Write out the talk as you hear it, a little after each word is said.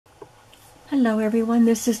Hello everyone,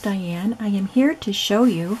 this is Diane. I am here to show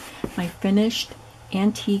you my finished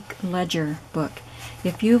antique ledger book.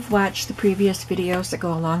 If you've watched the previous videos that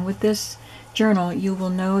go along with this journal, you will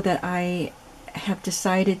know that I have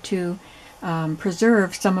decided to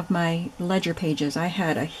preserve some of my ledger pages. I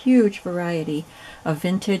had a huge variety of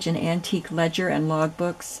vintage and antique ledger and log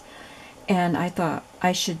books, and I thought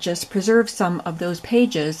I should just preserve some of those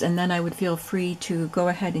pages, and then I would feel free to go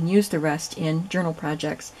ahead and use the rest in journal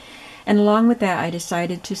projects. And along with that, I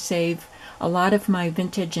decided to save a lot of my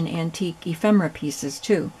vintage and antique ephemera pieces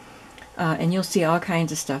too. And you'll see all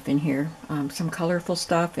kinds of stuff in here. Some colorful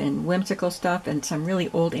stuff and whimsical stuff and some really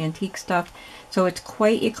old antique stuff. So it's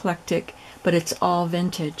quite eclectic, but it's all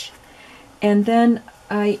vintage. And then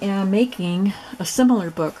I am making a similar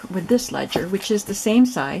book with this ledger, which is the same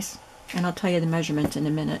size. And I'll tell you the measurement in a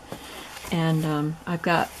minute. And I've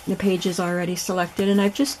got the pages already selected, and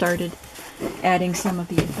I've just started adding some of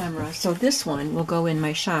the ephemera. So this one will go in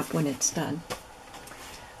my shop when it's done.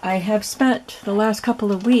 I have spent the last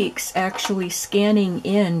couple of weeks actually scanning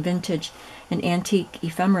in vintage and antique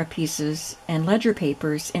ephemera pieces and ledger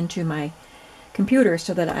papers into my computer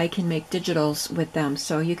so that I can make digitals with them.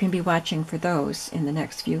 So you can be watching for those in the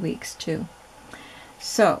next few weeks too.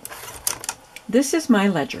 So this is my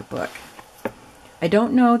ledger book. I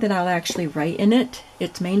don't know that I'll actually write in it.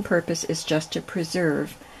 Its main purpose is just to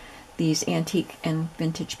preserve these antique and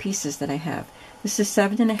vintage pieces that I have. This is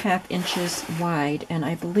 7.5 inches wide, and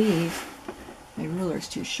I believe my ruler's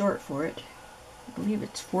too short for it. I believe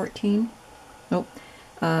it's 14. Nope,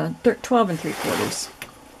 12 3/4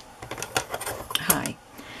 high.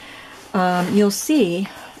 You'll see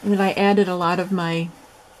that I added a lot of my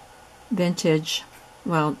vintage.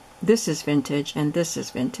 Well, this is vintage and this is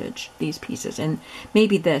vintage, these pieces, and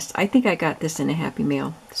maybe this. I think I got this in a Happy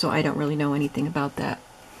Mail, so I don't really know anything about that.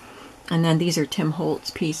 And then these are Tim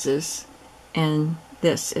Holtz pieces, and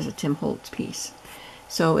this is a Tim Holtz piece.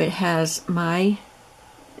 So it has my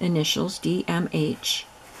initials, DMH,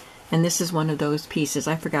 and this is one of those pieces.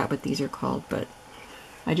 I forgot what these are called, but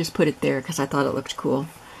I just put it there because I thought it looked cool.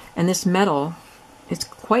 And this metal is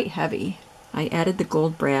quite heavy. I added the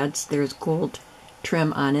gold brads. There's gold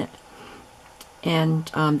trim on it.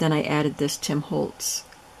 And then I added this Tim Holtz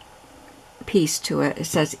piece to it. It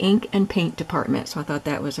says ink and paint department, so I thought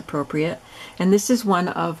that was appropriate. And this is one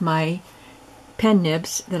of my pen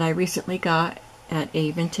nibs that I recently got at a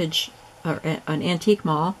vintage or an antique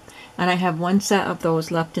mall, and I have one set of those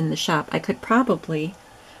left in the shop. I could probably,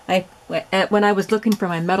 when I was looking for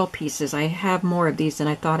my metal pieces, I have more of these than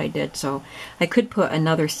I thought I did, so I could put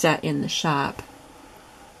another set in the shop,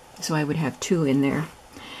 so I would have 2 in there.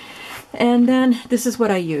 And then this is what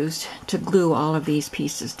I used to glue all of these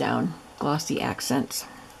pieces down. Glossy accents.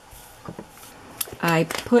 I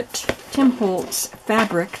put Tim Holtz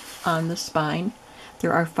fabric on the spine.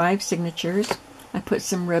 There are 5 signatures. I put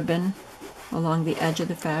some ribbon along the edge of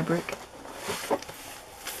the fabric.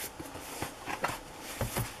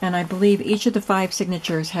 And I believe each of the 5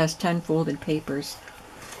 signatures has 10 folded papers.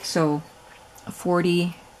 So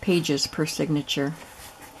 40 pages per signature.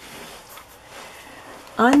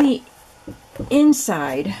 On the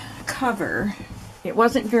inside cover, it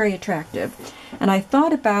wasn't very attractive, and I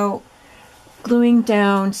thought about gluing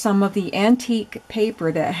down some of the antique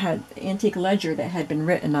paper that had, antique ledger that had been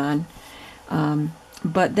written on,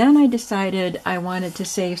 but then I decided I wanted to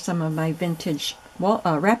save some of my vintage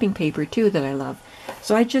wrapping paper too that I love.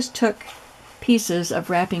 So I just took pieces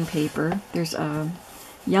of wrapping paper. There's a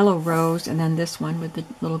yellow rose and then this one with the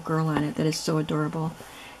little girl on it that is so adorable,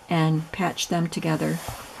 and patched them together.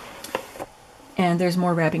 And there's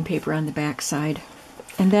more wrapping paper on the back side.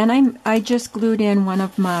 And then I just glued in one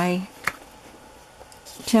of my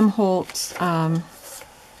Tim Holtz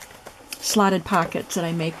slotted pockets that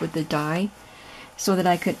I make with the die, so that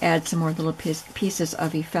I could add some more little pieces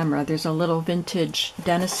of ephemera. There's a little vintage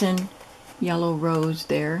Denison yellow rose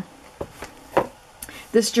there.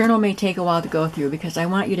 This journal may take a while to go through because I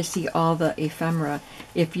want you to see all the ephemera.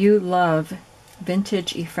 If you love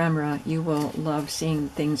vintage ephemera, you will love seeing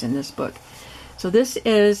things in this book. So this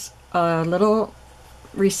is a little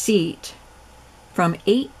receipt from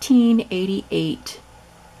 1888,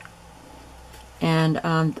 and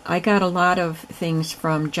I got a lot of things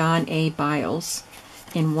from John A. Biles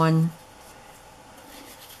in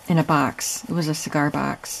a box. It was a cigar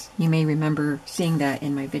box. You may remember seeing that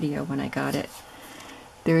in my video when I got it.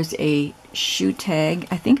 There's a shoe tag.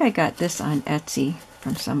 I think I got this on Etsy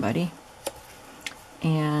from somebody,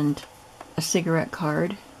 and a cigarette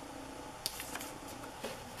card.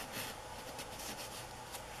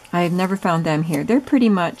 I have never found them here. They're pretty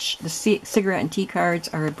much, the cigarette and tea cards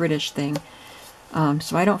are a British thing.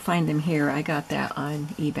 So I don't find them here. I got that on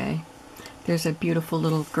eBay. There's a beautiful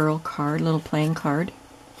little girl card, little playing card.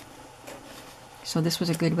 So this was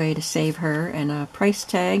a good way to save her, and a price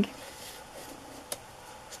tag.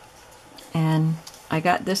 And I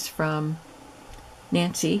got this from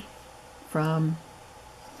Nancy from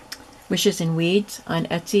Wishes and Weeds on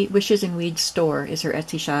Etsy. Wishes and Weeds store is her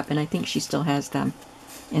Etsy shop, and I think she still has them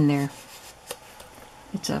in there.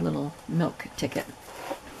 It's a little milk ticket.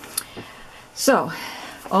 So,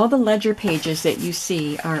 all the ledger pages that you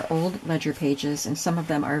see are old ledger pages, and some of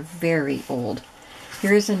them are very old.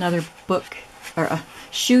 Here's another book, or a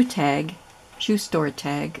shoe store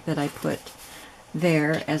tag that I put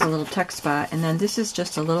there as a little tuck spot. And then this is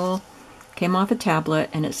just a little, came off a tablet,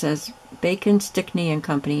 and it says Bacon, Stickney and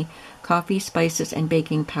Company, Coffee, Spices, and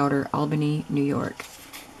Baking Powder, Albany, New York.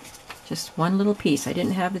 Just one little piece. I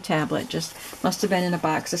didn't have the tablet, just must have been in a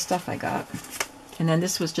box of stuff I got. And then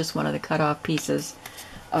this was just one of the cut off pieces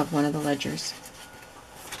of one of the ledgers.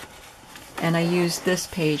 And I used this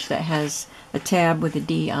page that has a tab with a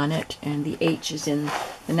D on it, and the H is in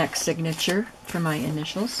the next signature for my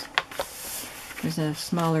initials. There's a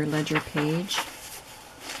smaller ledger page.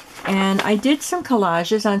 And I did some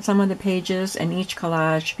collages on some of the pages, and each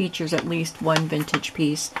collage features at least one vintage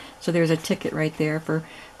piece. So there's a ticket right there for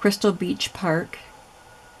Crystal Beach Park.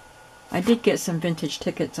 I did get some vintage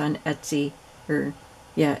tickets on Etsy,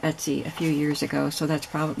 Etsy a few years ago, so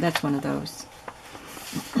that's one of those.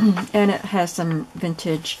 And it has some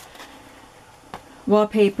vintage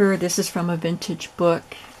wallpaper. This is from a vintage book,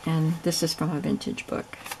 and this is from a vintage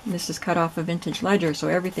book. This is cut off a vintage ledger, so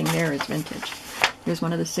everything there is vintage. Here's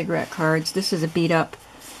one of the cigarette cards. This is a beat up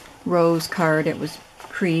rose card. It was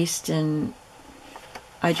creased, and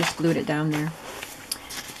I just glued it down there.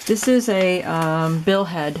 This is a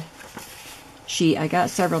billhead sheet. I got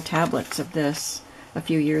several tablets of this a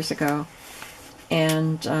few years ago,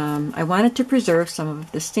 and I wanted to preserve some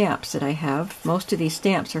of the stamps that I have. Most of these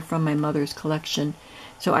stamps are from my mother's collection,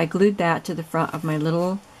 so I glued that to the front of my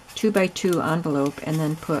little 2x2 envelope, and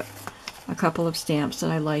then put a couple of stamps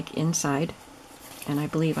that I like inside. And I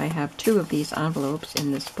believe I have 2 of these envelopes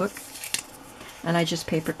in this book, and I just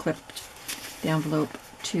paper clipped the envelope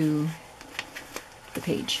to the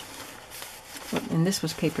page. And this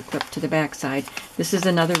was paper clipped to the back side. This is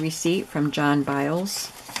another receipt from John Biles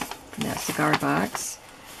from that cigar box.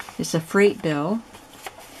 It's a freight bill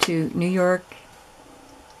to New York,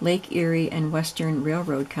 Lake Erie and Western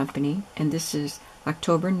Railroad Company, and this is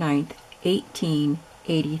October 9th,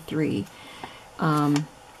 1883.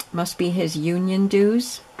 Must be his union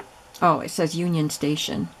dues. Oh, it says Union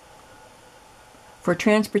Station. For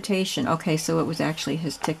transportation. Okay, so it was actually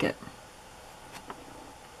his ticket.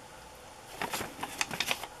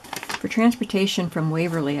 For transportation from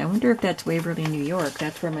Waverly. I wonder if that's Waverly, New York.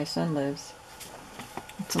 That's where my son lives.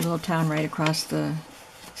 It's a little town right across the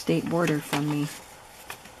state border from me.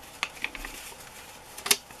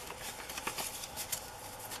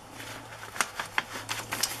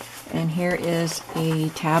 And here is a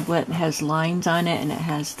tablet. It has lines on it, and it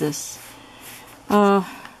has this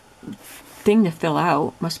thing to fill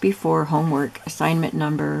out. Must be for homework. Assignment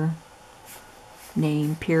number,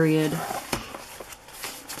 name, period.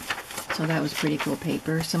 So that was pretty cool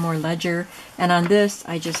paper. Some more ledger. And on this,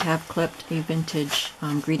 I just have clipped a vintage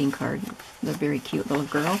greeting card. The very cute little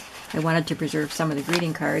girl. I wanted to preserve some of the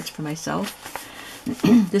greeting cards for myself.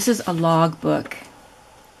 This is a log book.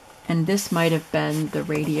 And this might have been the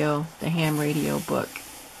ham radio book,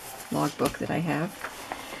 log book that I have.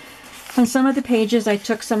 On some of the pages, I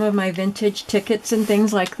took some of my vintage tickets and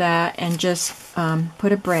things like that and just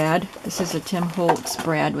put a brad. This is a Tim Holtz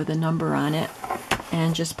brad with a number on it.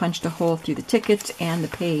 And just punched a hole through the tickets and the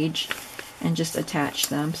page and just attached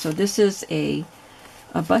them. So this is a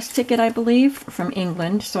bus ticket, I believe, from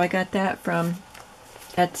England. So I got that from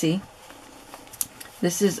Etsy.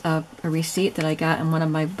 This is a receipt that I got in one of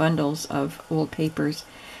my bundles of old papers.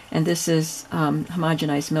 And this is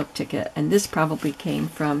homogenized milk ticket. And this probably came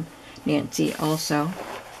from Nancy also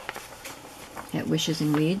at Wishes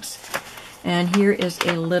and Weeds. And here is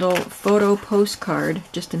a little photo postcard,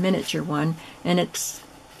 just a miniature one. And it's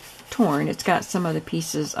torn. It's got some of the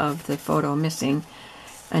pieces of the photo missing.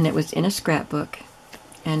 And it was in a scrapbook.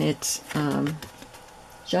 And it's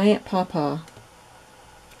Giant Pawpaw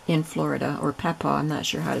in Florida, or Pawpaw, I'm not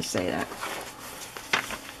sure how to say that.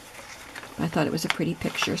 I thought it was a pretty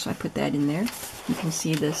picture, so I put that in there. You can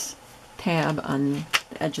see this tab on the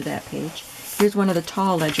edge of that page. Here's one of the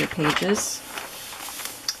tall ledger pages.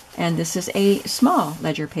 And this is a small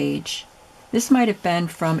ledger page. This might have been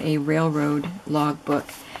from a railroad logbook.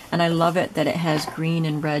 And I love it that it has green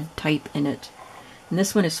and red type in it. And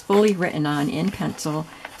this one is fully written on in pencil,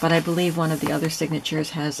 but I believe one of the other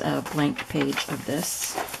signatures has a blank page of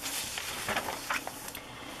this.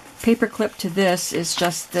 Paper clip to this is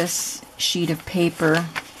just this sheet of paper.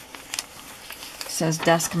 It says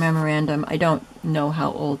desk memorandum. I don't know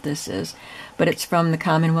how old this is, but it's from the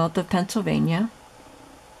Commonwealth of Pennsylvania.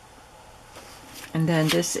 And then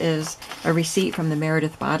this is a receipt from the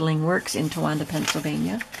Meredith Bottling Works in Towanda,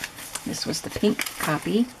 Pennsylvania. This was the pink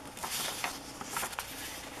copy.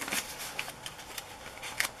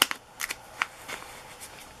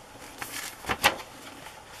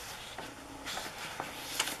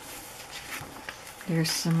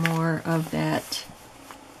 There's some more of that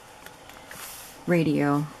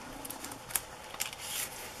radio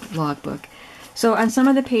logbook. So on some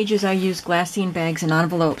of the pages I used glassine bags and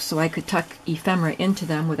envelopes so I could tuck ephemera into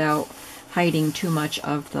them without hiding too much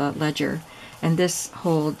of the ledger. And this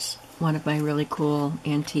holds one of my really cool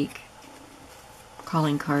antique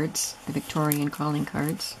calling cards, the Victorian calling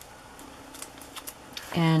cards.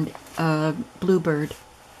 And a bluebird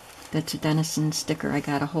that's a Denison sticker. I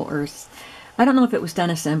got a whole earth. I don't know if it was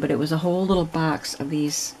Denison, but it was a whole little box of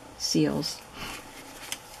these seals.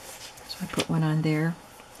 So I put one on there.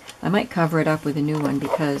 I might cover it up with a new one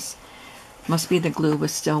because must be the glue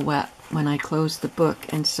was still wet when I closed the book,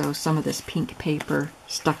 and so some of this pink paper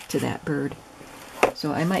stuck to that bird.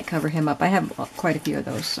 So I might cover him up. I have quite a few of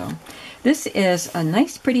those. So this is a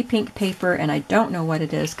nice pretty pink paper, and I don't know what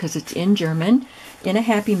it is because it's in German. In a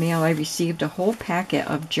Happy Mail I received a whole packet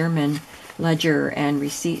of German ledger and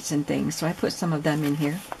receipts and things, so I put some of them in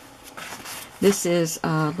here. This is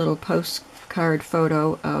a little postcard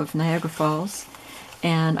photo of Niagara Falls,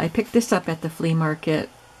 and I picked this up at the flea market,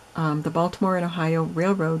 the Baltimore and Ohio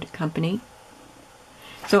Railroad Company.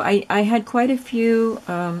 So I had quite a few,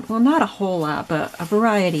 well, not a whole lot, but a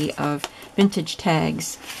variety of vintage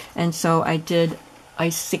tags, and so I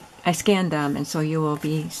scanned them, and so you will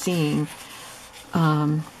be seeing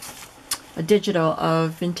a digital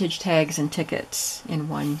of vintage tags and tickets in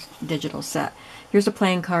one digital set. Here's a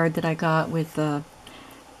playing card that I got with a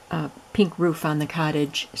pink roof on the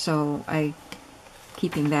cottage, so I'm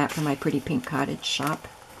keeping that for my pretty pink cottage shop.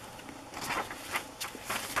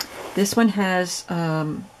 This one has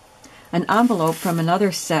an envelope from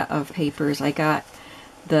another set of papers. I got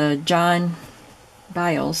the John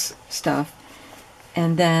Biles stuff,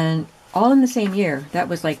 and then all in the same year. That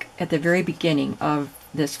was like at the very beginning of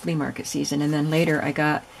this flea market season, and then later I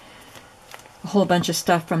got a whole bunch of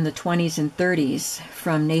stuff from the 20s and 30s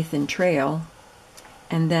from Nathan Trail,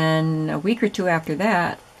 and then a week or two after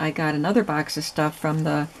that I got another box of stuff from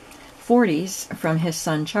the 40s from his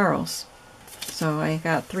son Charles. So I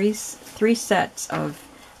got three sets of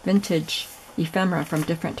vintage ephemera from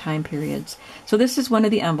different time periods. So this is one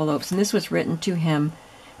of the envelopes, and this was written to him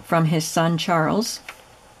from his son Charles.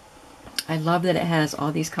 I love that it has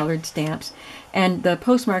all these colored stamps, and the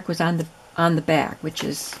postmark was on the back, which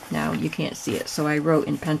is, now you can't see it, so I wrote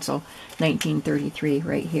in pencil 1933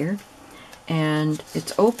 right here, and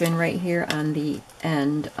it's open right here on the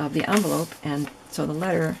end of the envelope, and so the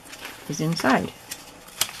letter is inside.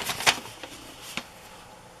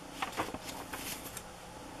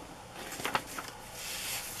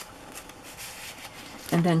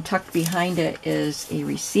 And then tucked behind it is a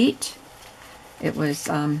receipt. It was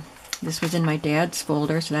this was in my dad's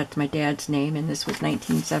folder, so that's my dad's name, and this was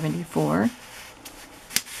 1974.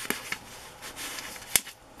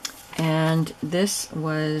 And this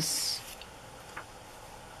was,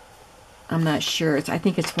 I'm not sure, I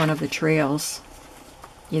think it's one of the trails,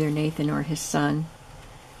 either Nathan or his son.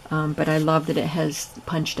 But I love that it has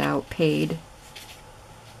punched out paid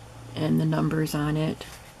and the numbers on it.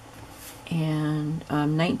 And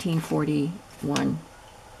 1941.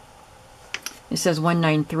 It says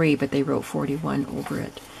 193, but they wrote 41 over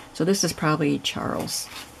it. So this is probably Charles.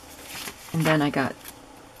 And then I got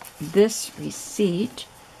this receipt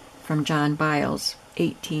from John Biles,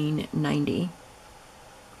 1890.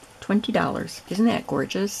 $20. Isn't that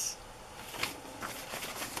gorgeous?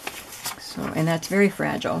 So, and that's very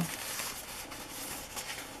fragile.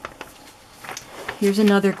 Here's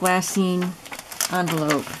another glassine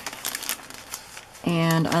envelope.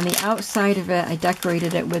 And on the outside of it, I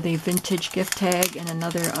decorated it with a vintage gift tag and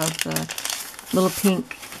another of the little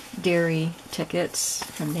pink dairy tickets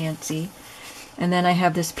from Nancy. And then I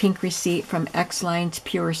have this pink receipt from X-Line's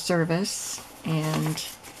Pure Service and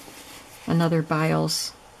another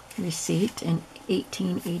Biles receipt in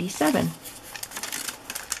 1887.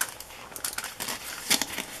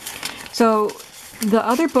 So the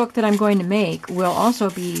other book that I'm going to make will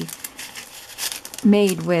also be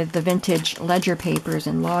made with the vintage ledger papers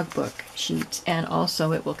and logbook sheets, and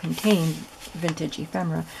also it will contain vintage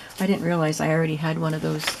ephemera. I didn't realize I already had one of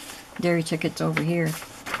those dairy tickets over here.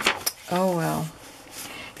 Oh well.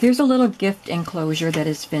 Here's a little gift enclosure that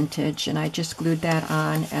is vintage, and I just glued that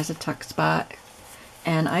on as a tuck spot.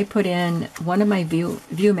 And I put in one of my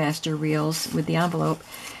Viewmaster reels with the envelope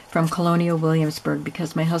from Colonial Williamsburg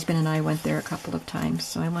because my husband and I went there a couple of times,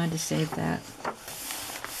 so I wanted to save that.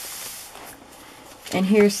 And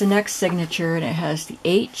here's the next signature, and it has the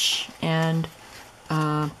H and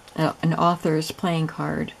an author's playing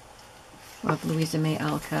card of Louisa May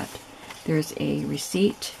Alcott. There's a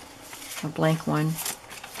receipt, a blank one,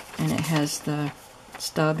 and it has the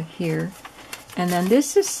stub here. And then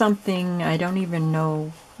this is something, I don't even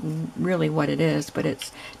know really what it is, but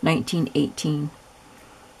it's 1918.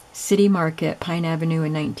 City Market, Pine Avenue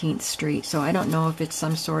and 19th Street. So I don't know if it's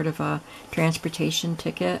some sort of a transportation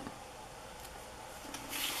ticket,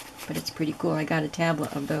 but it's pretty cool. I got a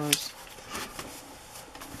tablet of those.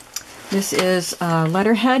 This is a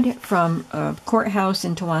letterhead from a courthouse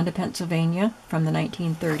in Towanda, Pennsylvania from the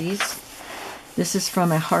 1930s. This is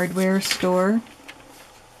from a hardware store.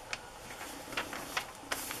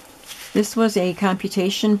 This was a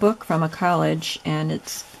computation book from a college, and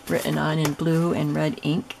it's written on in blue and red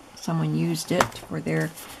ink. Someone used it for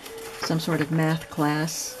some sort of math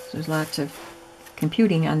class. There's lots of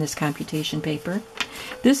computing on this computation paper.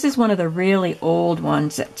 This is one of the really old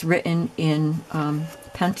ones that's written in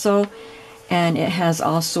pencil, and it has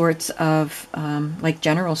all sorts of like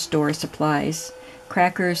general store supplies.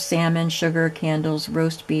 Crackers, salmon, sugar, candles,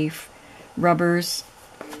 roast beef, rubbers,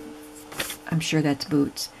 I'm sure that's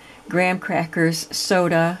boots, graham crackers,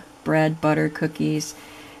 soda, bread, butter, cookies,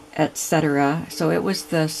 etc. So it was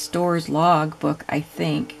the store's log book, I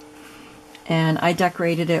think. And I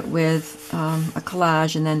decorated it with a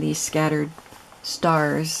collage and then these scattered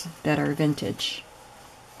stars that are vintage.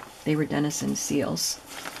 They were Denison seals.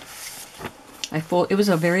 It was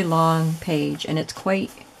a very long page, and it's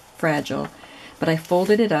quite fragile, but I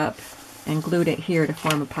folded it up and glued it here to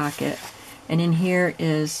form a pocket. And in here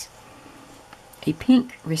is a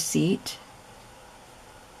pink receipt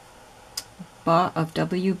bought of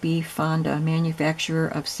W.B. Fonda, manufacturer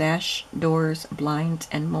of sash, doors, blinds,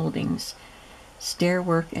 and moldings, stair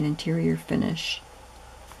work and interior finish.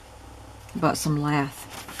 Bought some lath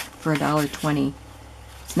for $1.20.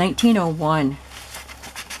 It's 1901.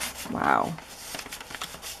 Wow.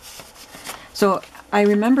 So I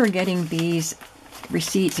remember getting these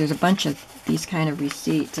receipts. There's a bunch of these kind of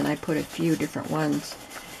receipts, and I put a few different ones.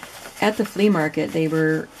 At the flea market, they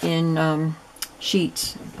were in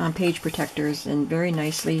sheets on page protectors and very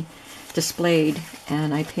nicely displayed,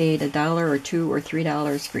 and I paid $1 or $2 or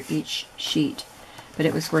 $3 for each sheet, but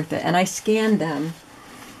it was worth it. And I scanned them.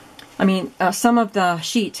 I mean, some of the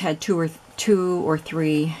sheets had two or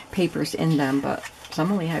three papers in them, but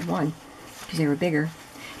some only had one because they were bigger.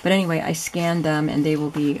 But anyway, I scanned them, and they will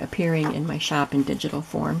be appearing in my shop in digital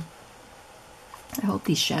form. I hope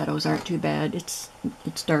these shadows aren't too bad. It's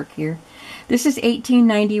dark here. This is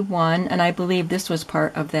 1891, and I believe this was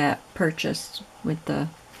part of that purchase with the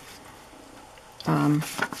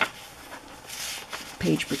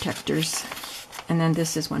page protectors. And then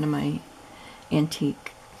this is one of my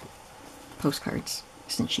antique postcards.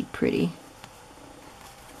 Isn't she pretty?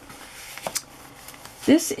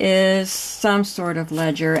 This is some sort of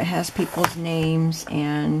ledger. It has people's names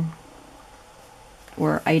and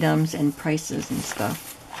or items and prices and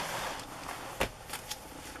stuff.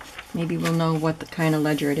 Maybe we'll know what the kind of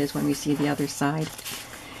ledger it is when we see the other side.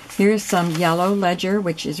 Here's some yellow ledger,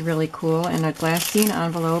 which is really cool, and a glassine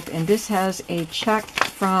envelope. And this has a check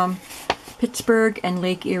from Pittsburgh and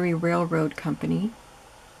Lake Erie Railroad Company.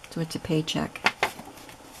 So it's a paycheck.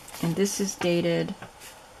 And this is dated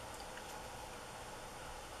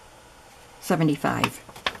 75.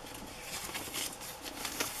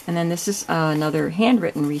 And then this is another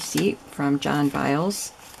handwritten receipt from John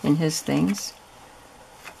Biles in his things.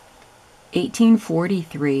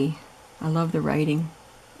 1843. I love the writing.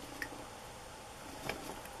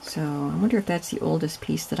 So I wonder if that's the oldest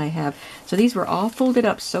piece that I have. So these were all folded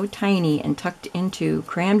up so tiny and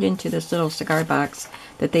crammed into this little cigar box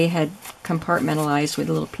that they had compartmentalized with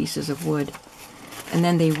little pieces of wood. And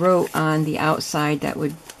then they wrote on the outside that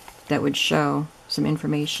would show some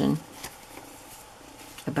information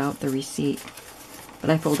about the receipt, but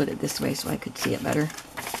I folded it this way so I could see it better.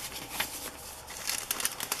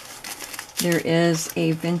 There is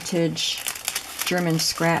a vintage German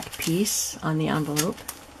scrap piece on the envelope,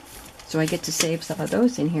 so I get to save some of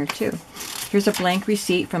those in here too. Here's a blank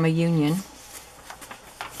receipt from a union,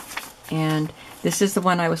 and this is the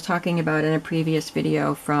one I was talking about in a previous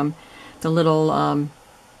video from the little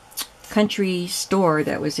country store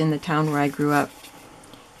that was in the town where I grew up,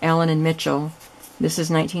 Allen and Mitchell. This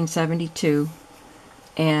is 1972,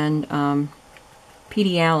 and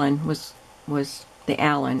P.D. Allen was the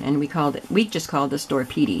Allen, and we just called the store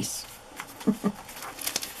Petey's.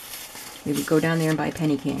 We would go down there and buy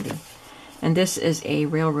penny candy. And this is a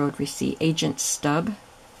railroad receipt, agent stub.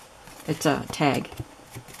 It's a tag.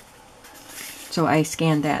 So I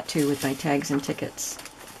scanned that too with my tags and tickets.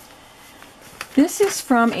 This is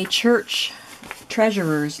from a church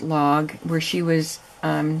treasurer's log where she was,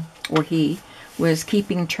 or he was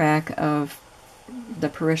keeping track of the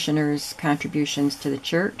parishioners' contributions to the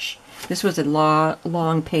church. This was a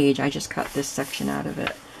long page. I just cut this section out of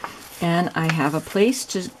it. And I have a place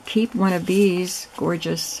to keep one of these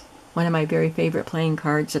gorgeous, one of my very favorite playing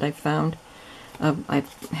cards that I've found.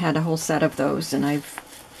 I've had a whole set of those, and I've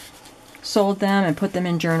sold them and put them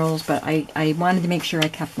in journals, but I wanted to make sure I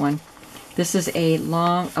kept one. This is a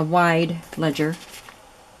wide ledger.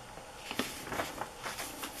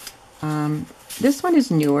 This one is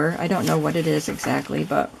newer. I don't know what it is exactly,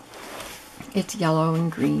 but it's yellow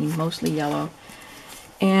and green, mostly yellow.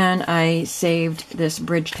 And I saved this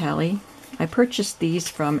bridge tally. I purchased these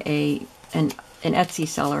from an Etsy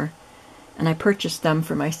seller, and I purchased them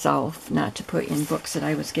for myself, not to put in books that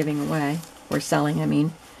I was giving away, or selling, I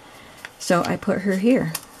mean. So I put her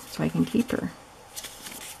here, so I can keep her.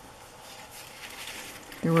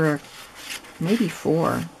 There were maybe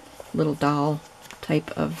 4 little doll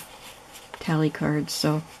type of tally cards,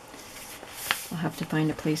 so I'll have to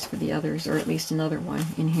find a place for the others, or at least another one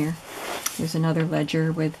in here. There's another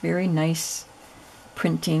ledger with very nice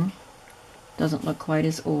printing. Doesn't look quite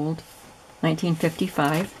as old.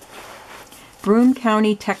 1955. Broome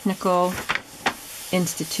County Technical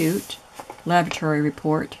Institute Laboratory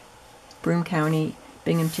Report. Broome County,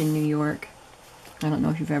 Binghamton, New York. I don't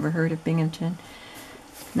know if you've ever heard of Binghamton.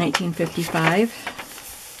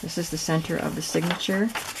 1955. This is the center of the signature.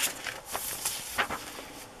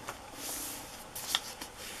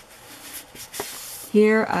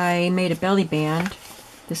 Here I made a belly band.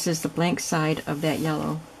 This is the blank side of that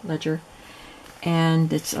yellow ledger.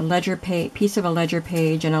 And it's a ledger piece of a ledger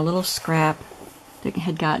page and a little scrap that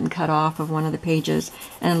had gotten cut off of one of the pages,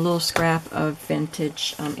 and a little scrap of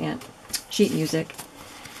vintage sheet music.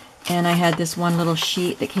 And I had this one little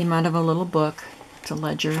sheet that came out of a little book. It's a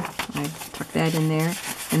ledger. I tucked that in there.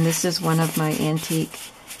 And this is one of my antique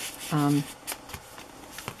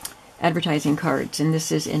advertising cards. And this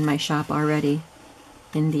is in my shop already,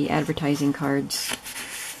 in the advertising cards.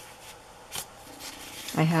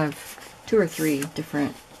 I have 2 or 3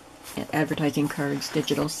 different advertising cards,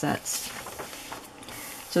 digital sets.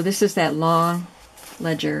 So this is that long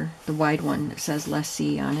ledger, the wide one that says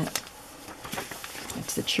lessee on it.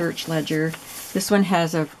 It's the church ledger. This one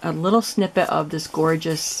has a little snippet of this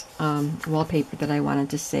gorgeous wallpaper that I wanted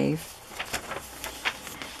to save.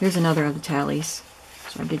 Here's another of the tallies.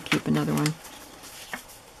 So I did keep another one.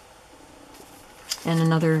 And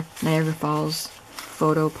another Niagara Falls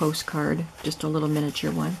photo postcard, just a little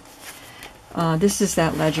miniature one. This is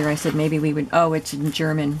that ledger. I said maybe we would, oh, it's in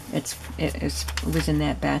German. It was in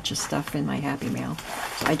that batch of stuff in my Happy Mail.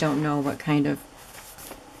 So I don't know what kind of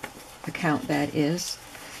account that is.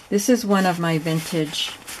 This is one of my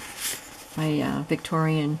vintage, my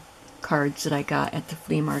Victorian cards that I got at the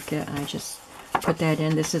flea market. And I just put that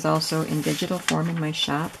in. This is also in digital form in my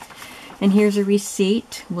shop. And here's a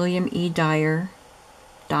receipt. William E. Dyer,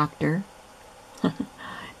 doctor.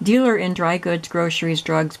 Dealer in dry goods, groceries,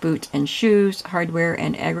 drugs, boots, and shoes, hardware,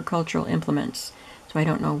 and agricultural implements. So I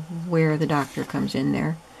don't know where the doctor comes in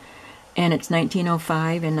there. And it's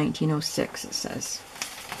 1905 and 1906, it says.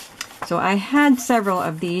 So I had several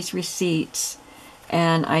of these receipts,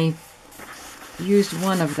 and I used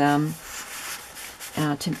one of them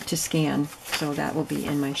to scan. So that will be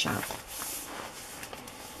in my shop.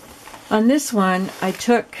 On this one,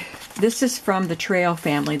 this is from the Trail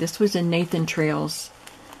family. This was in Nathan Trail's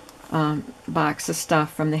box of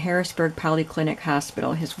stuff from the Harrisburg Polyclinic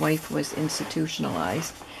Hospital. His wife was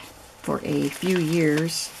institutionalized for a few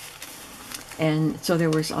years, and so there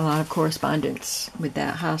was a lot of correspondence with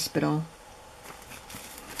that hospital.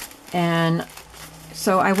 And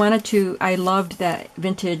so I loved that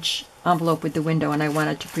vintage envelope with the window, and I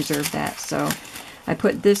wanted to preserve that. So I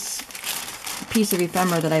put this piece of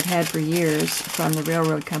ephemera that I've had for years from the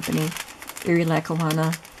railroad company, Erie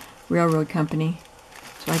Lackawanna Railroad Company.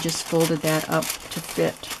 So I just folded that up to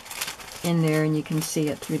fit in there, and you can see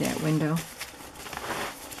it through that window.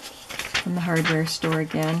 From the hardware store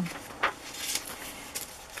again.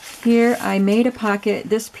 Here I made a pocket.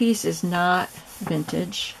 This piece is not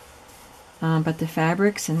vintage, but the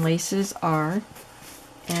fabrics and laces are.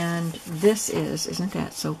 And this is, isn't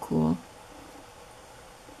that so cool?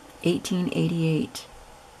 1888.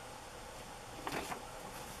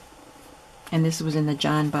 And this was in the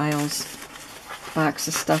John Biles box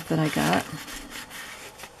of stuff that I got.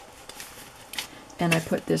 And I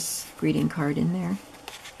put this greeting card in there.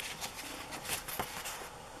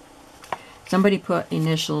 Somebody put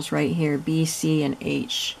initials right here, B, C, and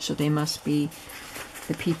H. So they must be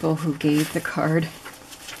the people who gave the card.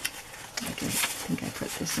 I think I put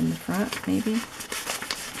this in the front, maybe.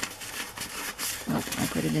 Oh, I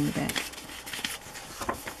put it in the back.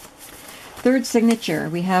 Third signature,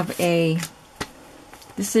 we have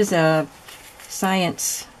this is a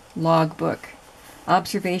science logbook.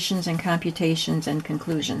 Observations and computations and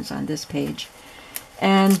conclusions on this page.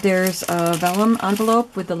 And there's a vellum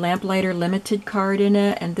envelope with the Lamplighter Limited card in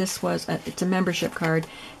it, and this was, it's a membership card.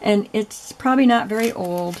 And it's probably not very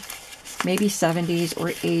old, maybe 70s or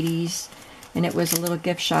 80s. And it was a little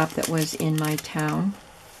gift shop that was in my town.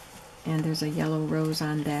 And there's a yellow rose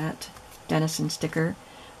on that, Denison sticker.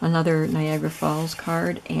 Another Niagara Falls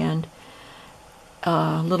card, and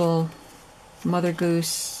a little Mother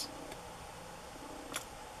Goose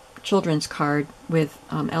children's card with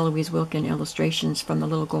Eloise Wilkin illustrations from the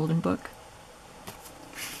Little Golden Book.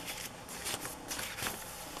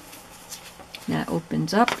 That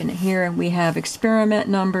opens up, and here we have experiment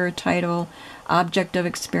number, title, object of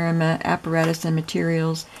experiment, apparatus and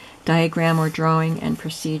materials, diagram or drawing, and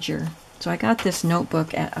procedure. So I got this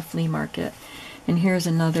notebook at a flea market, and here's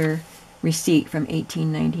another receipt from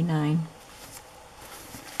 1899.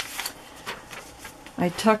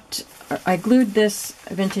 I glued this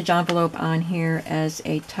vintage envelope on here as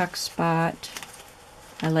a tuck spot.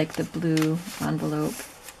 I like the blue envelope.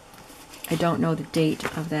 I don't know the date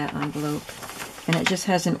of that envelope. And it just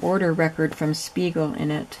has an order record from Spiegel in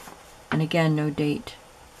it. And again, no date.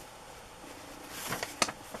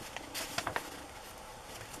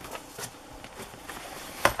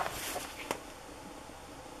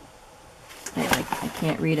 I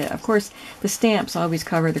can't read it. Of course, the stamps always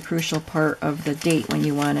cover the crucial part of the date when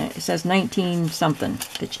you want it. It says 19 something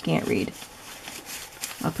that you can't read.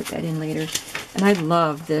 I'll put that in later. And I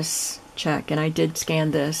love this check, and I did scan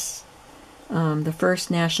this. The First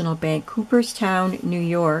National Bank, Cooperstown, New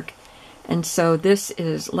York. And so this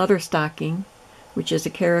is Leatherstocking, which is a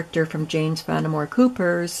character from James Fenimore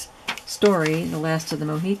Cooper's story, The Last of the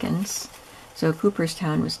Mohicans. So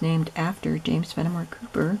Cooperstown was named after James Fenimore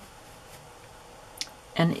Cooper.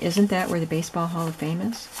 And isn't that where the Baseball Hall of Fame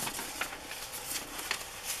is?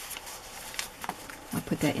 I'll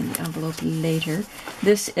put that in the envelope later.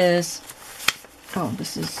 This is,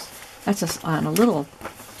 that's on a little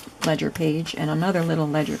ledger page and another little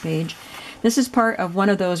ledger page. This is part of one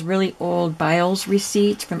of those really old Biles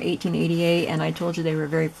receipts from 1888, and I told you they were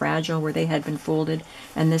very fragile where they had been folded,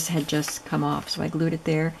 and this had just come off. So I glued it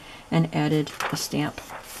there and added a stamp.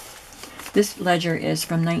 This ledger is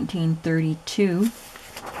from 1932.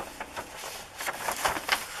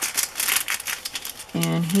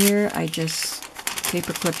 And here I just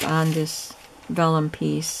paper clipped on this vellum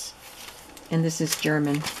piece, and this is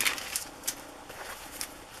German.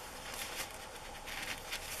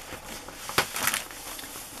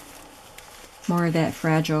 More of that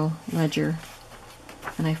fragile ledger,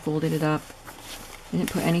 and I folded it up. I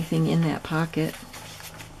didn't put anything in that pocket.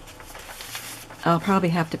 I'll probably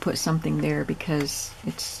have to put something there because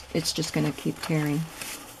it's just going to keep tearing.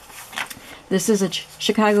 This is a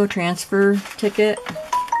Chicago transfer ticket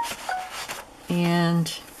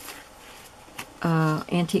and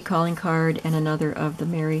antique calling card, and another of the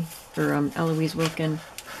Eloise Wilkin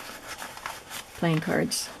playing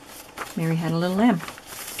cards. Mary Had a Little Lamb.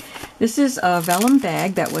 This is a vellum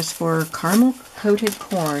bag that was for caramel coated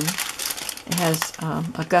corn. It has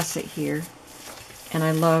a gusset here, and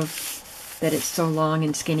I love that it's so long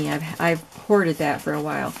and skinny. I've hoarded that for a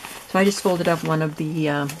while. So I just folded up one of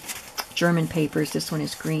the German papers. This one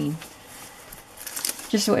is green,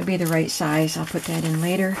 just so it would be the right size. I'll put that in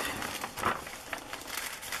later.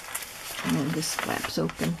 And then this flaps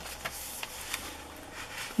open.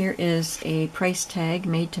 Here is a price tag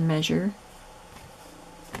made to measure,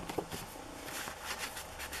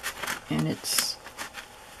 and it's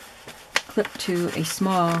clipped to a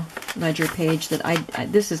small ledger page that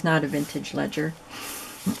this is not a vintage ledger.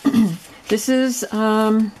 This is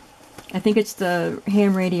I think it's the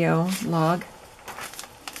ham radio log.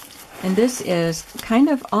 And this is kind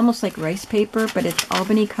of almost like rice paper, but it's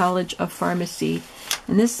Albany College of Pharmacy.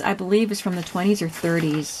 And this, I believe, is from the 20s or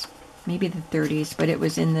 30s, maybe the 30s, but it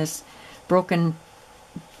was in this broken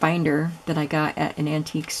binder that I got at an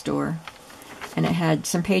antique store. And it had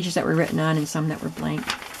some pages that were written on and some that were blank.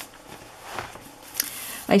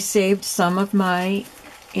 I saved some of my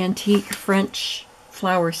antique French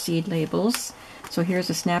flower seed labels. So here's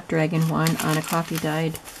a Snapdragon one on a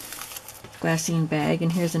coffee-dyed glassine bag,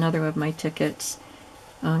 and here's another of my tickets.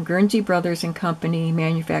 Guernsey Brothers and Company,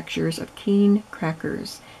 manufacturers of Keene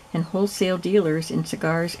crackers and wholesale dealers in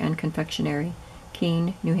cigars and confectionery,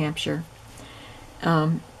 Keene, New Hampshire.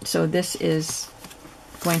 So this is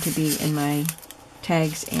going to be in my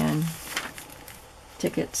tags and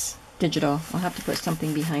tickets digital. I'll have to put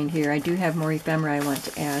something behind here. I do have more ephemera I want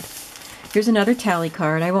to add. Here's another tally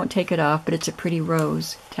card. I won't take it off, but it's a pretty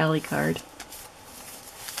rose tally card.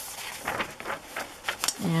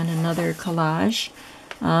 And another collage.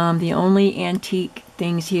 The only antique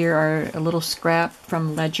things here are a little scrap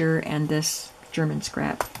from Ledger and this German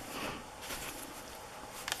scrap.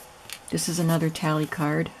 This is another tally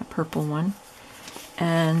card, a purple one.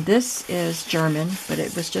 And this is German, but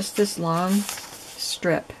it was just this long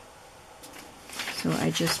strip. So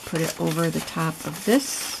I just put it over the top of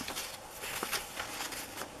this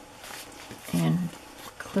and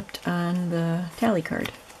clipped on the tally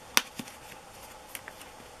card.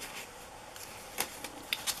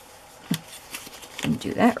 Didn't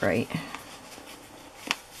do that right.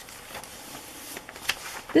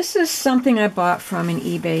 This is something I bought from an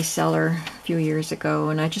eBay seller a few years ago,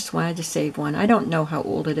 and I just wanted to save one. I don't know how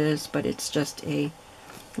old it is, but it's just a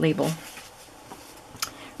label.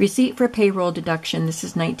 Receipt for payroll deduction. This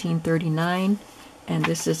is 1939, and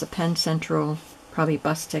this is a Penn Central, probably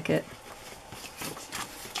bus ticket.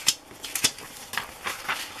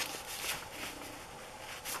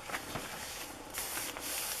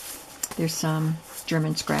 There's some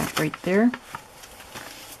German scrap right there.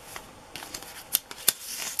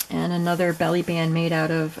 And another belly band made out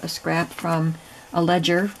of a scrap from a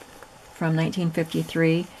Ledger from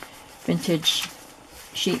 1953. Vintage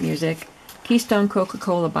sheet music. Keystone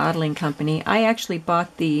Coca-Cola Bottling Company. I actually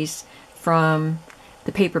bought these from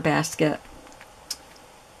the Paper Basket.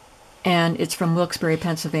 And it's from Wilkes-Barre,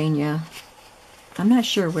 Pennsylvania. I'm not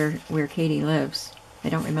sure where Katie lives. I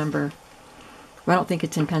don't remember. Well, I don't think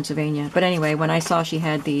it's in Pennsylvania. But anyway, when I saw she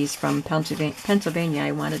had these from Pennsylvania,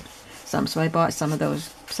 I wanted some. So I bought some of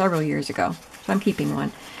those several years ago. So I'm keeping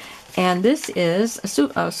one. And this is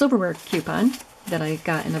a silverware coupon that I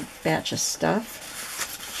got in a batch of stuff.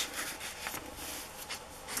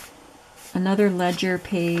 Another Ledger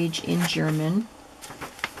page in German.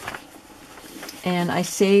 And I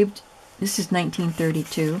saved, this is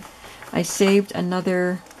 1932. I saved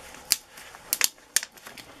another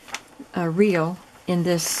reel in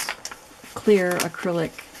this clear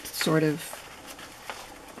acrylic sort of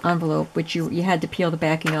envelope, which you had to peel the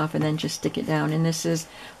backing off and then just stick it down. And this is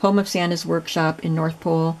Home of Santa's Workshop in North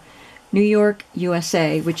Pole, New York,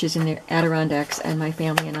 USA, which is in the Adirondacks, and my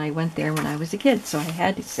family and I went there when I was a kid, so I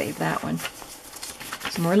had to save that one.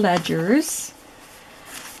 Some more ledgers.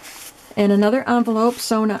 And another envelope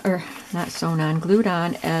sewn on, or not sewn on, glued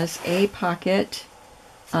on as a pocket.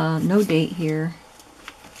 No date here.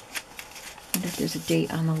 I wonder if there's a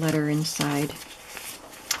date on the letter inside.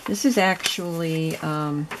 This is actually,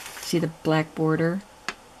 see the black border?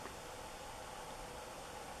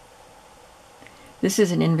 This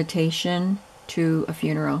is an invitation to a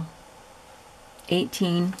funeral.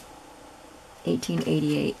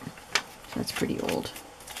 1888. So that's pretty old.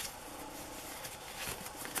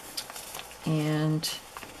 And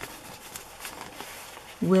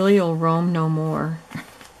Willie'll roam no more.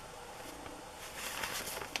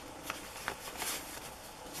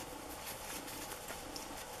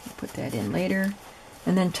 Put that in later.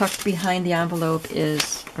 And then tucked behind the envelope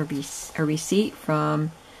is a receipt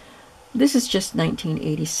from, this is just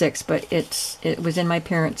 1986, but it was in my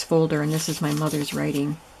parents' folder, and this is my mother's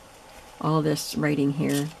writing. All this writing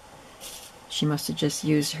here. She must have just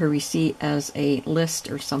used her receipt as a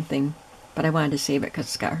list or something, but I wanted to save it because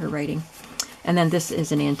it's got her writing. And then this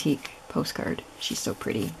is an antique postcard. She's so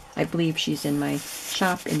pretty. I believe she's in my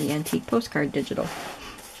shop in the Antique Postcard Digital.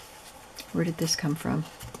 Where did this come from?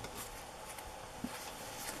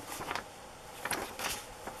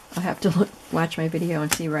 I'll have to watch my video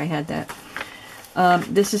and see where I had that.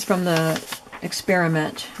 This is from the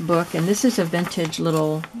Experiment book, and this is a vintage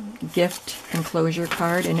little gift enclosure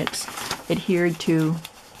card, and it's adhered to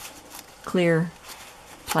clear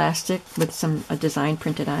plastic with a design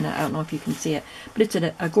printed on it. I don't know if you can see it, but it's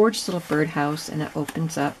a gorgeous little birdhouse, and it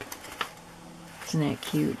opens up. Isn't that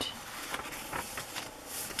cute?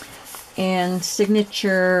 And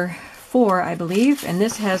signature 4, I believe, and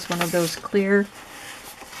this has one of those clear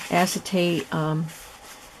acetate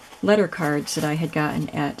letter cards that I had gotten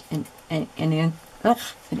at an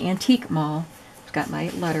antique mall. It's got my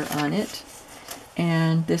letter on it,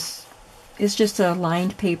 and this is just a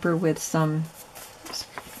lined paper with some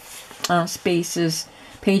spaces,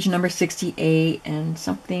 page number 68 and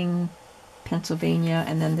something Pennsylvania,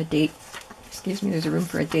 and then the date. Excuse me, there's a room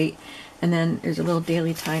for a date, and then there's a little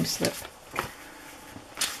daily time slip.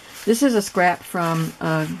 This is a scrap from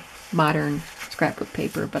modern scrapbook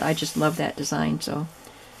paper, but I just love that design, so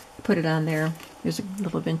I put it on there. There's a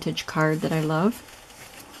little vintage card that I love,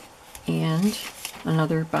 and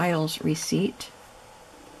another Biles receipt.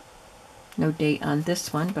 No date on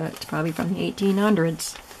this one, but it's probably from the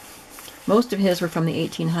 1800s. Most of his were from the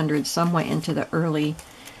 1800s. Some went into the early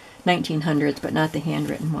 1900s, but not the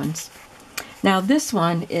handwritten ones. Now this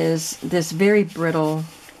one is this very brittle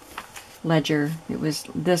ledger. It was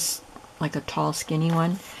this, like a tall, skinny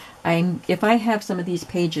one. If I have some of these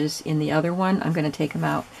pages in the other one, I'm going to take them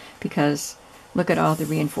out because look at all the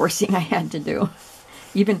reinforcing I had to do.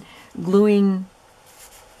 Even gluing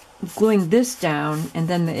this down, and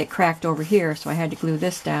then it cracked over here, so I had to glue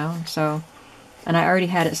this down. So, and I already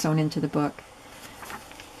had it sewn into the book,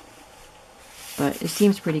 but it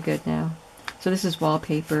seems pretty good now. So this is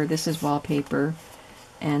wallpaper, this is wallpaper,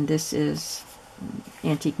 and this is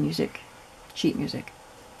antique music, sheet music.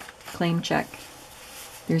 Claim check.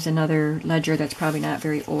 There's another ledger that's probably not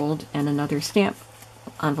very old, and another stamp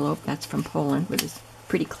envelope that's from Poland with this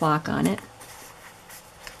pretty clock on it.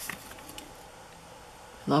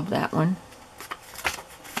 Love that one.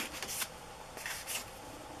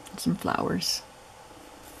 And some flowers.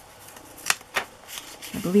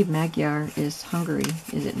 I believe Magyar is Hungary,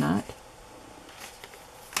 is it not?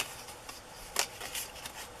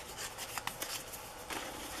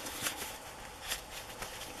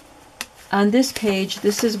 On this page,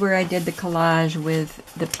 this is where I did the collage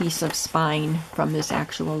with the piece of spine from this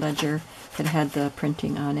actual ledger that had the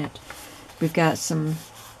printing on it. We've got some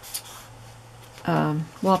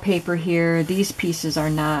wallpaper here. These pieces are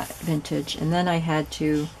not vintage, and then I had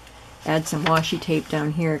to add some washi tape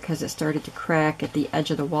down here because it started to crack at the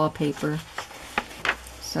edge of the wallpaper.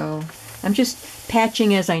 So I'm just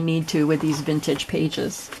patching as I need to with these vintage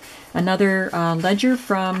pages. Another ledger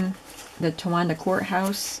from the Towanda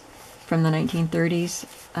Courthouse from the 1930s.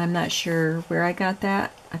 I'm not sure where I got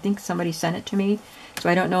that. I think somebody sent it to me, so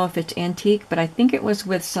I don't know if it's antique, but I think it was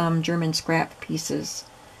with some German scrap pieces.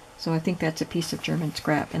 So I think that's a piece of German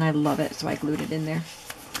scrap, and I love it, so I glued it in there.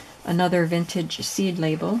 Another vintage seed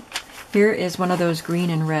label. Here is one of those green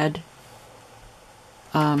and red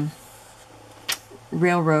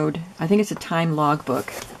railroad, I think it's a time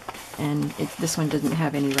logbook, and this one doesn't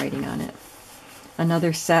have any writing on it.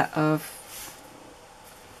 Another set of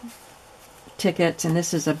tickets, and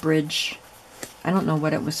this is a bridge. I don't know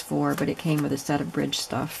what it was for, but it came with a set of bridge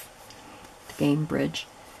stuff. The game bridge.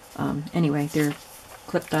 Anyway, they're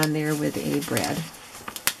clipped on there with a brad.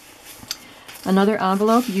 Another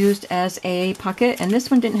envelope used as a pocket, and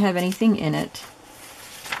this one didn't have anything in it.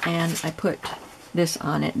 And I put this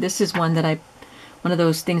on it. This is one that one of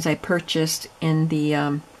those things I purchased in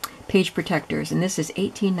the page protectors, and this is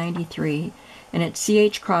 1893, and it's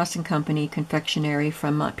C.H. Cross and Company Confectionery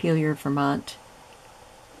from Montpelier, Vermont.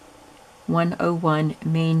 101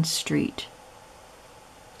 Main Street.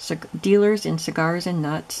 Dealers in cigars and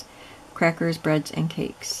nuts, crackers, breads, and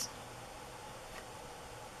cakes.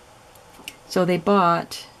 So they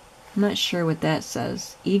bought, I'm not sure what that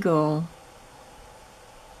says, Eagle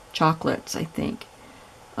chocolates, I think.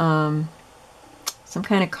 Some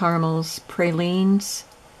kind of caramels, pralines,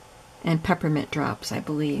 and peppermint drops, I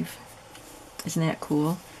believe. Isn't that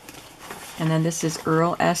cool? And then this is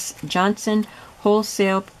Earl S. Johnson,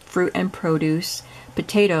 Wholesale Fruit and Produce,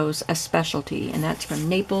 Potatoes, a Specialty, and that's from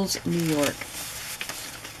Naples, New York.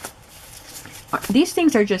 These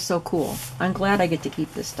things are just so cool. I'm glad I get to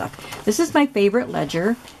keep this stuff. This is my favorite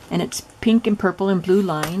ledger, and it's pink and purple and blue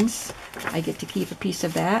lines. I get to keep a piece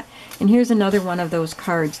of that. And here's another one of those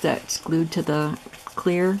cards that's glued to the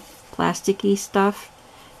clear plasticky stuff,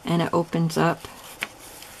 and it opens up.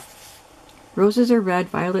 Roses are red,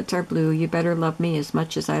 violets are blue. You better love me as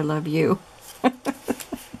much as I love you.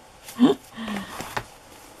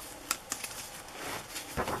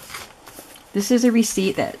 This is a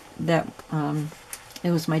receipt that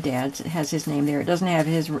it was my dad's. It has his name there. It doesn't have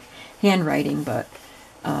his handwriting, but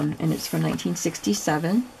and it's from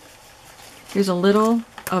 1967. There's a little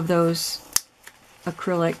of those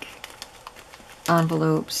acrylic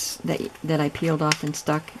envelopes that I peeled off and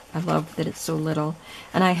stuck. I love that it's so little.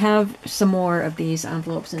 And I have some more of these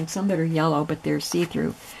envelopes, and some that are yellow, but they're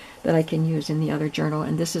see-through, that I can use in the other journal.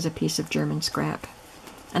 And this is a piece of German scrap.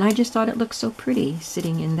 And I just thought it looked so pretty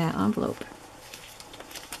sitting in that envelope.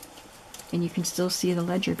 And you can still see the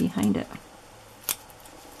ledger behind it.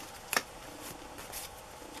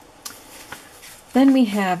 Then we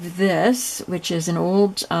have this, which is an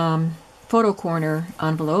old photo corner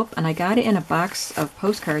envelope, and I got it in a box of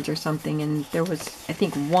postcards or something, and there was, I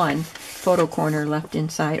think, one photo corner left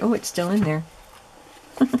inside. Oh, it's still in there.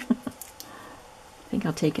 I think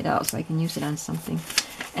I'll take it out so I can use it on something.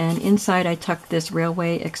 And inside I tucked this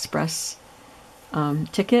Railway Express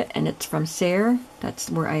ticket, and it's from Sayre. That's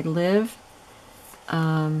where I live.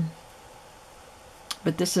 But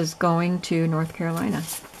this is going to North Carolina.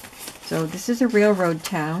 So this is a railroad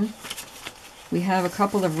town. We have a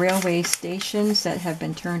couple of railway stations that have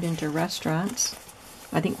been turned into restaurants.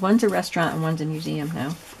 I think one's a restaurant and one's a museum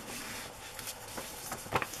now.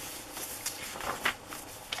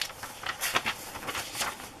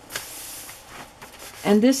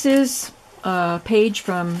 And this is a page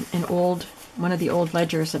from one of the old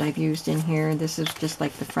ledgers that I've used in here. This is just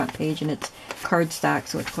like the front page, and it's cardstock,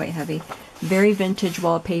 so it's quite heavy. Very vintage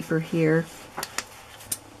wallpaper here.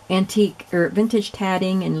 Antique or vintage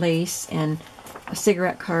tatting and lace, and a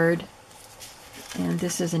cigarette card. And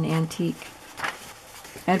this is an antique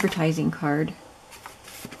advertising card.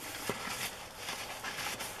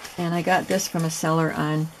 And I got this from a seller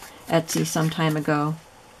on Etsy some time ago.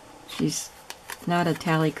 She's not a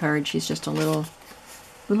tally card, she's just a little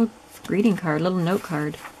greeting card, little note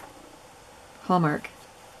card. Hallmark.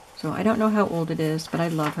 So I don't know how old it is, but I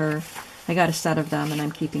love her. I got a set of them and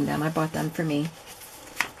I'm keeping them. I bought them for me.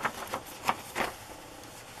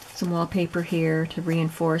 Some wallpaper here to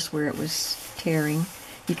reinforce where it was tearing.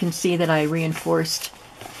 You can see that I reinforced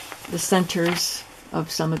the centers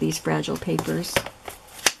of some of these fragile papers.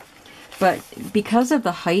 But because of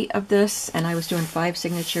the height of this, and I was doing 5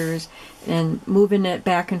 signatures and moving it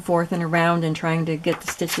back and forth and around and trying to get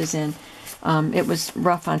the stitches in, it was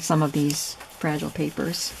rough on some of these fragile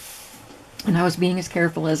papers. And I was being as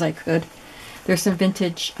careful as I could. There's some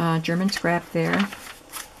vintage German scrap there.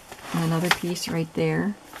 And another piece right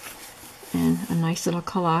there. And a nice little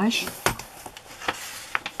collage.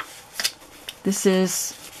 This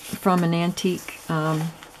is from an antique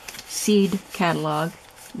seed catalog.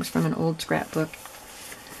 It was from an old scrapbook.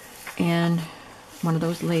 And one of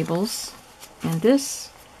those labels. And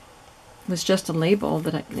this was just a label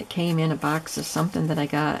that came in a box of something that I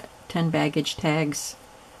got. 10 baggage tags,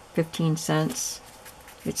 15 cents.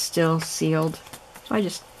 It's still sealed. So I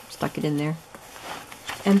just stuck it in there.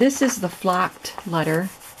 And this is the flocked letter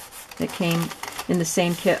that came in the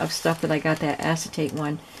same kit of stuff that I got, that acetate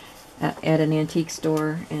one at an antique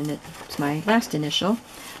store, and it's my last initial.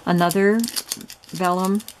 Another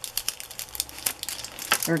vellum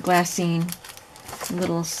or glassine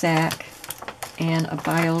little sack, and a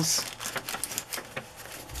Biles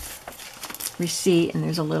receipt, and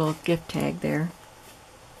there's a little gift tag there.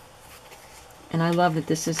 And I love that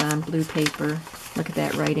this is on blue paper. Look at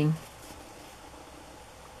that writing.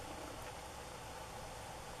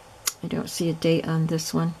 I don't see a date on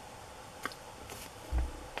this one.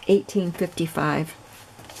 1855.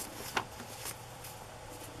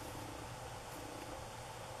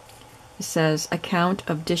 It says account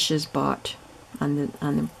of dishes bought on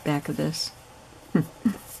the back of this.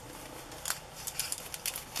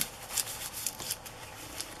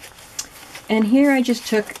 And here I just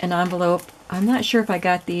took an envelope. I'm not sure if I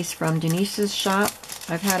got these from Denise's shop.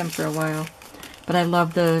 I've had them for a while, but I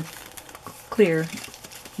love the clear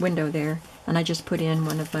window there, and I just put in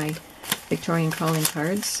one of my Victorian calling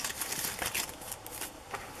cards.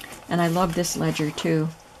 And I love this ledger too.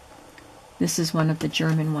 This is one of the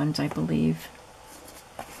German ones, I believe.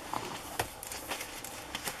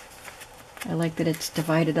 I like that it's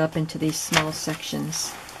divided up into these small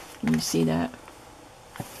sections. Can you see that?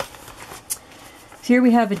 So here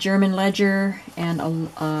we have a German ledger and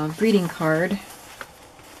a greeting card.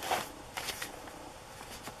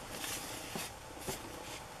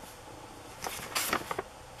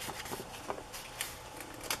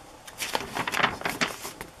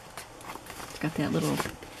 Got that little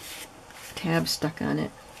tab stuck on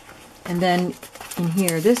it. And then in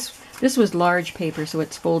here, this was large paper, so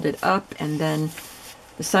it's folded up, and then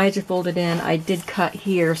the sides are folded in. I did cut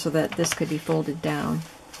here so that this could be folded down.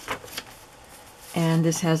 And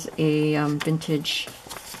this has a vintage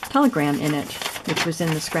telegram in it, which was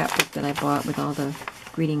in the scrapbook that I bought with all the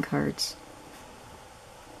greeting cards.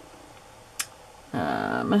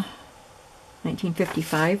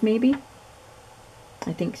 1955 maybe?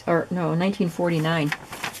 I think, or no, 1949.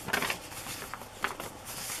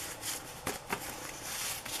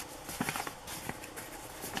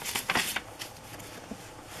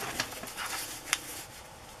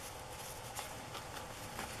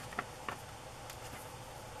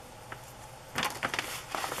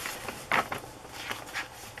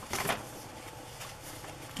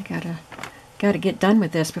 I got a Got to get done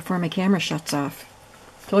with this before my camera shuts off.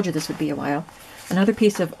 Told you this would be a while. Another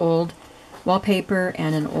piece of old wallpaper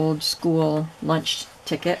and an old school lunch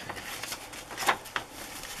ticket.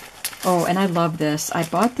 Oh, and I love this. I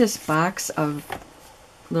bought this box of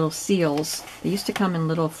little seals. They used to come in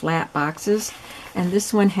little flat boxes, and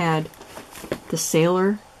this one had the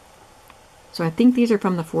sailor. So I think these are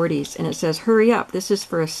from the 40s, and it says, "Hurry up, this is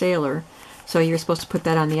for a sailor." So you're supposed to put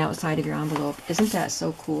that on the outside of your envelope. Isn't that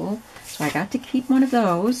so cool? So I got to keep one of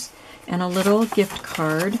those, and a little gift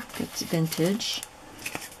card that's vintage,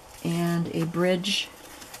 and a bridge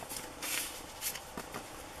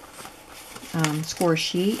score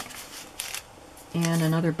sheet, and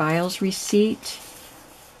another Biles receipt,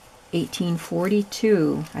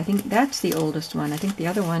 1842. I think that's the oldest one. I think the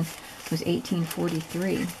other one was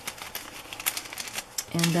 1843.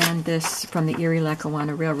 And then this from the Erie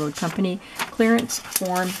Lackawanna Railroad Company, Clearance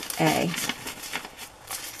Form A.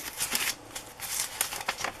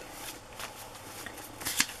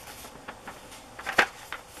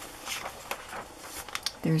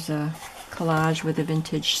 There's a collage with a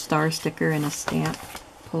vintage star sticker and a stamp,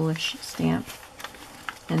 Polish stamp.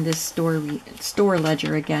 And this store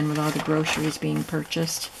ledger again with all the groceries being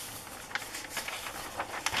purchased.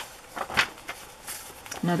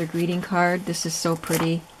 Another greeting card. This is so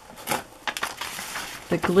pretty.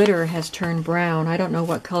 The glitter has turned brown. I don't know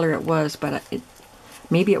what color it was, but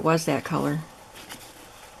maybe it was that color.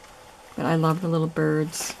 But I love the little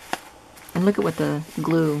birds. And look at what the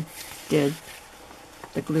glue did.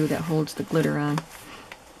 The glue that holds the glitter on.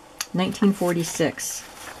 1946.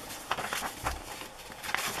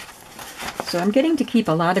 So I'm getting to keep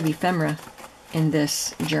a lot of ephemera in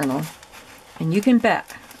this journal. And you can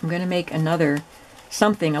bet I'm going to make another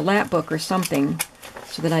something, a lap book or something,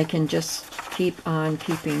 so that I can just keep on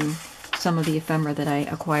keeping some of the ephemera that I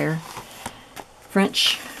acquire.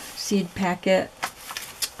 French seed packet,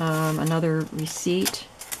 another receipt,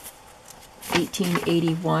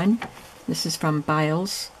 1881. This is from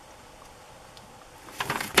Biles.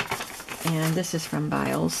 And this is from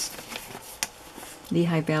Biles,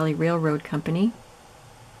 Lehigh Valley Railroad Company.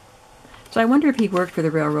 So I wonder if he worked for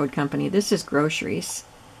the railroad company. This is groceries.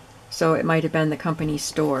 So it might have been the company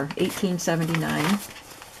store. 1879.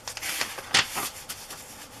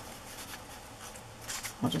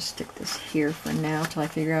 I'll just stick this here for now till I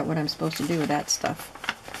figure out what I'm supposed to do with that stuff.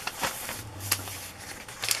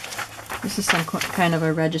 This is some kind of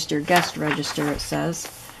a register, guest register it says.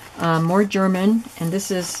 More German, and this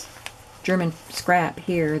is German scrap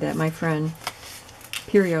here that my friend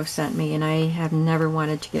Pirio sent me, and I have never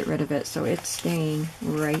wanted to get rid of it, so it's staying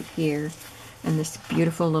right here. And this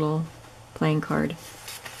beautiful little playing card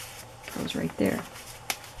goes right there.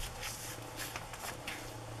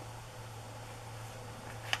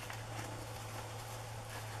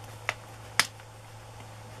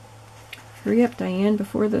 Hurry up, Diane,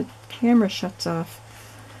 before the camera shuts off.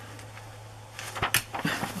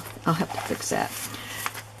 I'll have to fix that.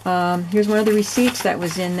 Here's one of the receipts that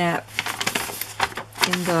was in the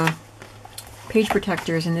page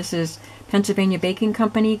protectors, and this is Pennsylvania Baking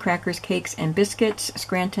Company, Crackers, Cakes, and Biscuits,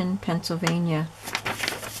 Scranton, Pennsylvania.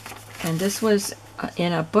 And this was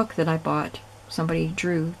in a book that I bought. Somebody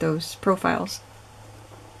drew those profiles.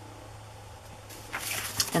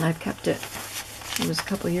 And I've kept it. It was a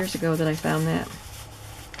couple of years ago that I found that.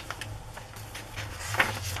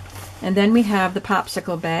 And then we have the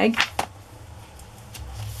popsicle bag.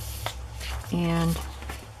 And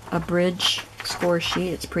a bridge score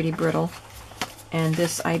sheet. It's pretty brittle. And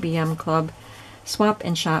this IBM Club Swap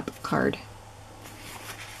and Shop card.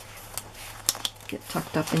 Get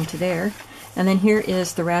tucked up into there. And then here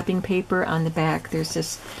is the wrapping paper on the back. There's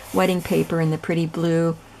this wedding paper in the pretty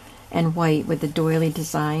blue and white with the doily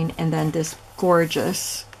design. And then this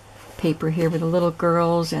gorgeous paper here with the little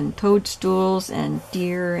girls and toadstools and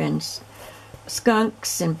deer and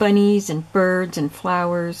skunks and bunnies and birds and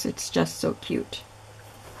flowers. It's just so cute.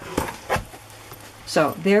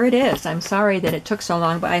 So there it is. I'm sorry that it took so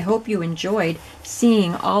long, but I hope you enjoyed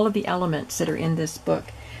seeing all of the elements that are in this book.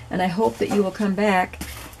 And I hope that you will come back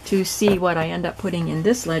to see what I end up putting in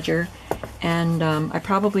this ledger. And I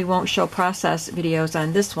probably won't show process videos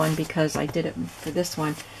on this one because I did it for this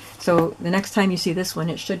one. So the next time you see this one,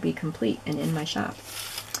 it should be complete and in my shop.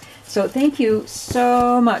 So thank you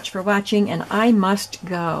so much for watching, and I must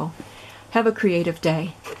go. Have a creative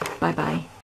day. Bye-bye.